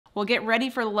Well, get ready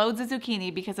for loads of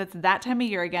zucchini because it's that time of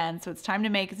year again, so it's time to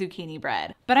make zucchini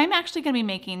bread. But I'm actually gonna be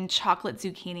making chocolate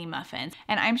zucchini muffins,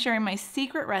 and I'm sharing my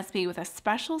secret recipe with a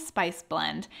special spice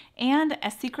blend and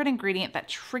a secret ingredient that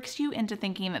tricks you into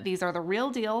thinking that these are the real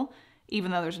deal,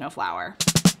 even though there's no flour.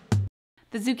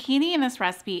 The zucchini in this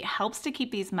recipe helps to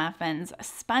keep these muffins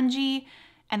spongy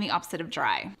and the opposite of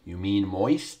dry. You mean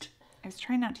moist? I was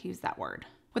trying not to use that word.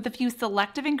 With a few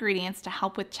selective ingredients to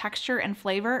help with texture and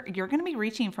flavor, you're gonna be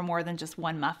reaching for more than just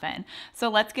one muffin. So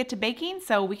let's get to baking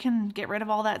so we can get rid of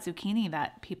all that zucchini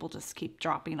that people just keep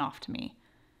dropping off to me.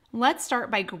 Let's start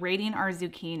by grating our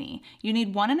zucchini. You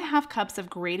need 1.5 cups of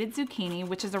grated zucchini,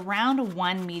 which is around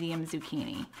 1 medium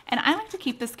zucchini. And I like to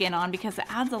keep the skin on because it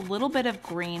adds a little bit of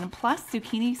green, plus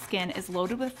zucchini skin is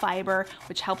loaded with fiber,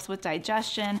 which helps with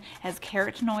digestion, has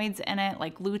carotenoids in it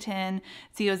like lutein,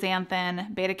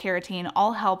 zeaxanthin, beta-carotene,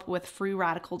 all help with free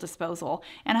radical disposal,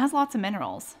 and has lots of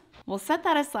minerals. We'll set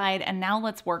that aside, and now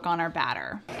let's work on our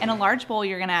batter. In a large bowl,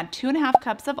 you're gonna add 2.5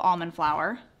 cups of almond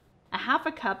flour,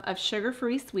 1/2 cup of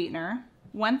sugar-free sweetener,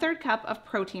 1/3 cup of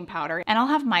protein powder, and I'll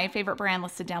have my favorite brand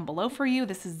listed down below for you.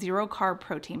 This is 0 carb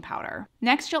protein powder.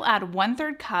 Next, you'll add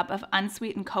 1/3 cup of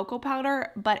unsweetened cocoa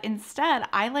powder, but instead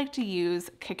I like to use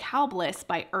Cacao Bliss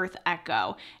by Earth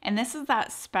Echo, and this is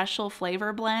that special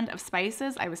flavor blend of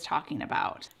spices I was talking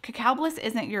about. Cacao Bliss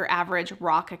isn't your average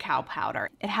raw cacao powder.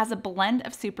 It has a blend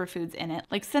of superfoods in it,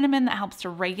 like cinnamon that helps to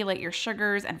regulate your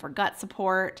sugars and for gut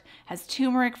support, has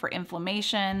turmeric for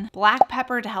inflammation, black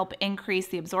pepper to help increase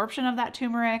the absorption of that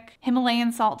turmeric,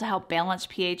 Himalayan salt to help balance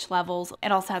pH levels.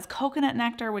 It also has coconut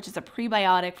nectar, which is a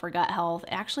prebiotic for gut health.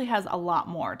 It actually has a lot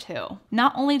more too.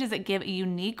 Not only does it give a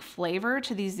unique flavor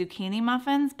to these zucchini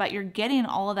muffins, but you're getting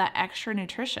all of that extra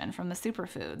nutrition from the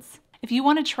superfoods. If you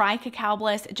want to try Cacao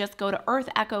Bliss, just go to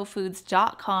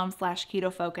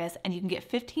earthechofoods.com/ketofocus and you can get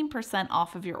 15%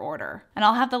 off of your order. And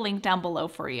I'll have the link down below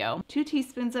for you. 2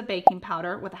 teaspoons of baking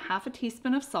powder with 1/2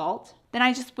 teaspoon of salt. Then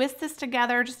I just whisk this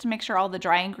together just to make sure all the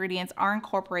dry ingredients are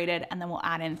incorporated, and then we'll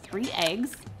add in 3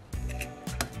 eggs,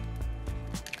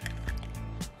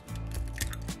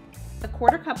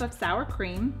 1/4 cup of sour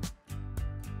cream,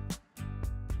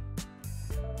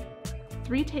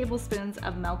 3 tablespoons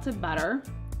of melted butter,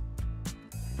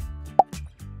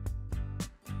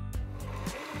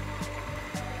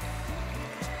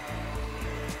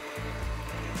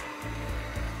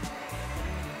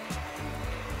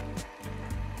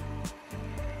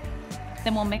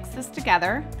 then we'll mix this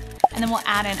together, and then we'll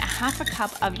add in 1/2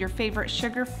 cup of your favorite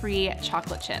sugar-free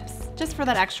chocolate chips, just for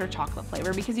that extra chocolate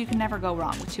flavor, because you can never go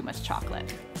wrong with too much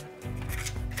chocolate.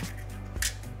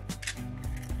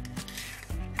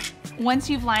 Once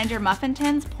you've lined your muffin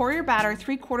tins, pour your batter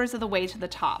 3/4 of the way to the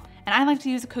top. And I like to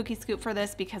use a cookie scoop for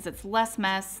this because it's less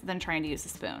mess than trying to use a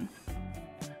spoon.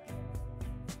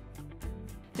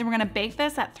 Then we're gonna bake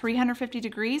this at 350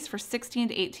 degrees for 16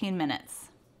 to 18 minutes.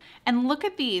 And look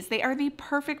at these, they are the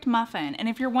perfect muffin. And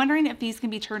if you're wondering if these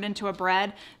can be turned into a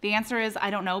bread, the answer is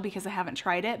I don't know because I haven't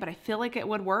tried it, but I feel like it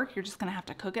would work. You're just gonna have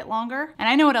to cook it longer. And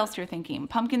I know what else you're thinking.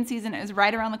 Pumpkin season is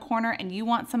right around the corner and you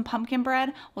want some pumpkin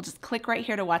bread? Well, just click right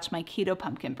here to watch my keto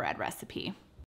pumpkin bread recipe.